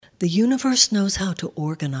The universe knows how to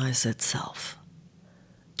organize itself.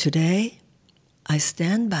 Today, I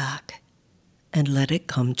stand back and let it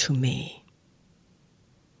come to me.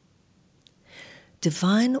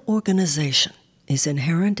 Divine organization is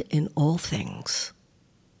inherent in all things.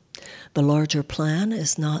 The larger plan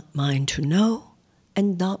is not mine to know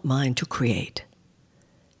and not mine to create.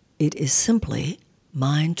 It is simply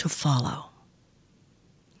mine to follow.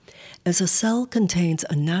 As a cell contains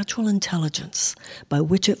a natural intelligence by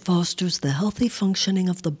which it fosters the healthy functioning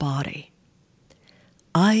of the body,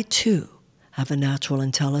 I, too, have a natural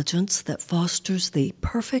intelligence that fosters the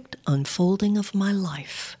perfect unfolding of my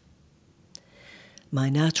life. My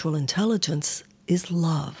natural intelligence is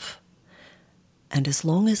love, and as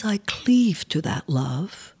long as I cleave to that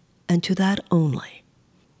love, and to that only,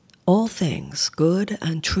 all things good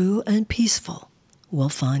and true and peaceful will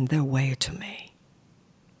find their way to me.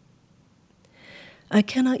 I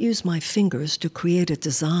cannot use my fingers to create a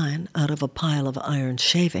design out of a pile of iron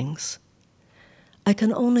shavings. I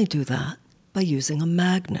can only do that by using a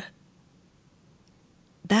magnet.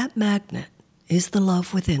 That magnet is the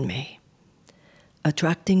love within me,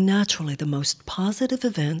 attracting naturally the most positive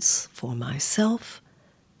events for myself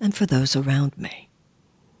and for those around me.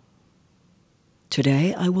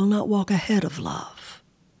 Today, I will not walk ahead of love.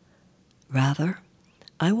 Rather,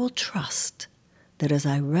 I will trust that as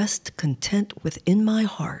I rest content within my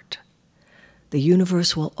heart, the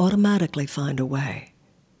universe will automatically find a way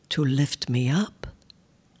to lift me up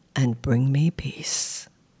and bring me peace.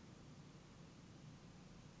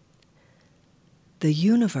 The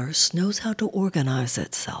universe knows how to organize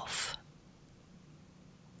itself.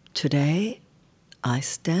 Today, I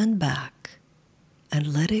stand back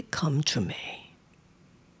and let it come to me.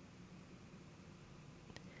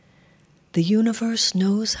 The universe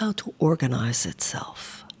knows how to organize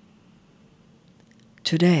itself.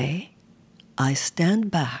 Today, I stand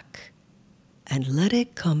back and let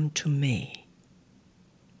it come to me.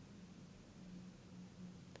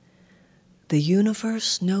 The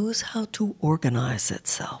universe knows how to organize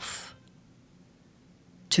itself.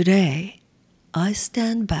 Today, I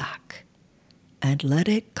stand back and let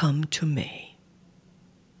it come to me.